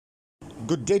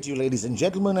Good day to you, ladies and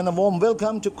gentlemen, and a warm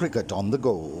welcome to Cricket on the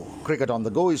Go. Cricket on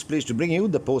the Go is pleased to bring you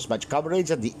the post-match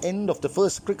coverage at the end of the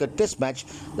first cricket test match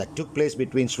that took place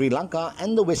between Sri Lanka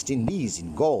and the West Indies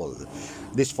in Galle.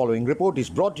 This following report is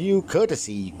brought to you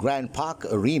courtesy Grand Park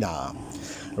Arena.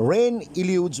 Rain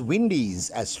eludes Windies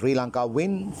as Sri Lanka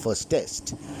win first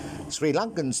test. Sri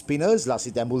Lankan spinners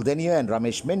Lasith Ambuldennia and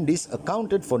Ramesh Mendis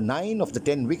accounted for 9 of the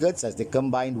 10 wickets as they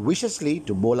combined viciously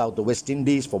to bowl out the West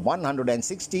Indies for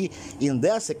 160 in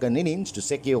their second innings to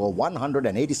secure a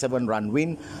 187-run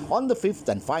win on the fifth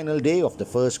and final day of the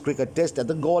first cricket test at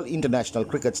the Galle International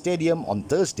Cricket Stadium on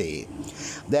Thursday.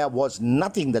 There was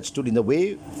nothing that stood in the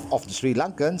way of the Sri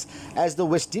Lankans as the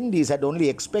West Indies had only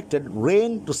expected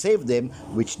rain to save them,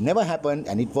 which never happened,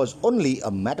 and it was only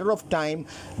a matter of time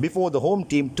before the home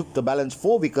team took the balance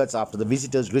 4 wickets after the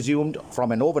visitors resumed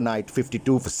from an overnight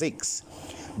 52 for 6.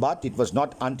 But it was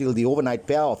not until the overnight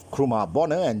pair of Krumar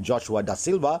Bonner and Joshua Da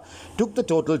Silva took the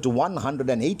total to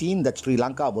 118 that Sri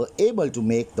Lanka were able to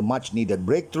make the much-needed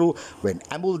breakthrough when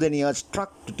Ambuldennia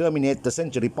struck to terminate the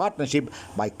century partnership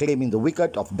by claiming the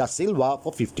wicket of Da Silva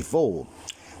for 54.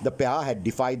 The pair had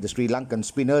defied the Sri Lankan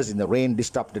spinners in the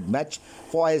rain-disrupted match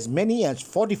for as many as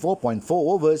 44.4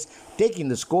 overs, taking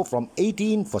the score from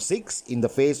 18 for 6 in the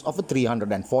face of a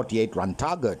 348-run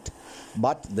target.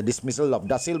 But the dismissal of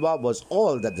Da Silva was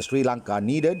all that the Sri Lanka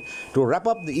needed to wrap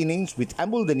up the innings, with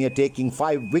Ambuldennia taking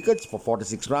 5 wickets for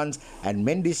 46 runs and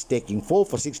Mendis taking 4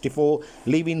 for 64,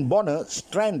 leaving Bonner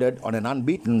stranded on an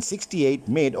unbeaten 68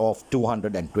 made of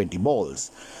 220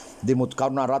 balls. Dimuth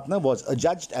Karunaratne was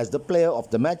adjudged as the player of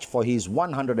the match for his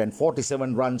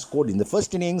 147 runs scored in the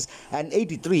first innings and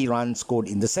 83 runs scored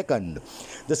in the second.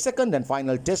 The second and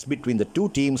final test between the two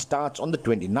teams starts on the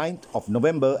 29th of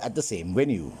November at the same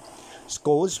venue.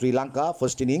 Scores: Sri Lanka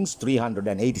first innings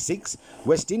 386,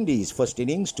 West Indies first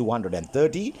innings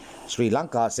 230, Sri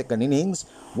Lanka second innings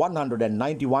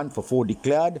 191 for 4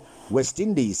 declared, West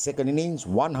Indies second innings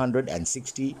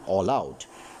 160 all out.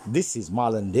 This is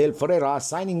Marlon Dale Ferreira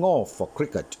signing off for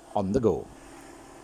Cricket on the Go.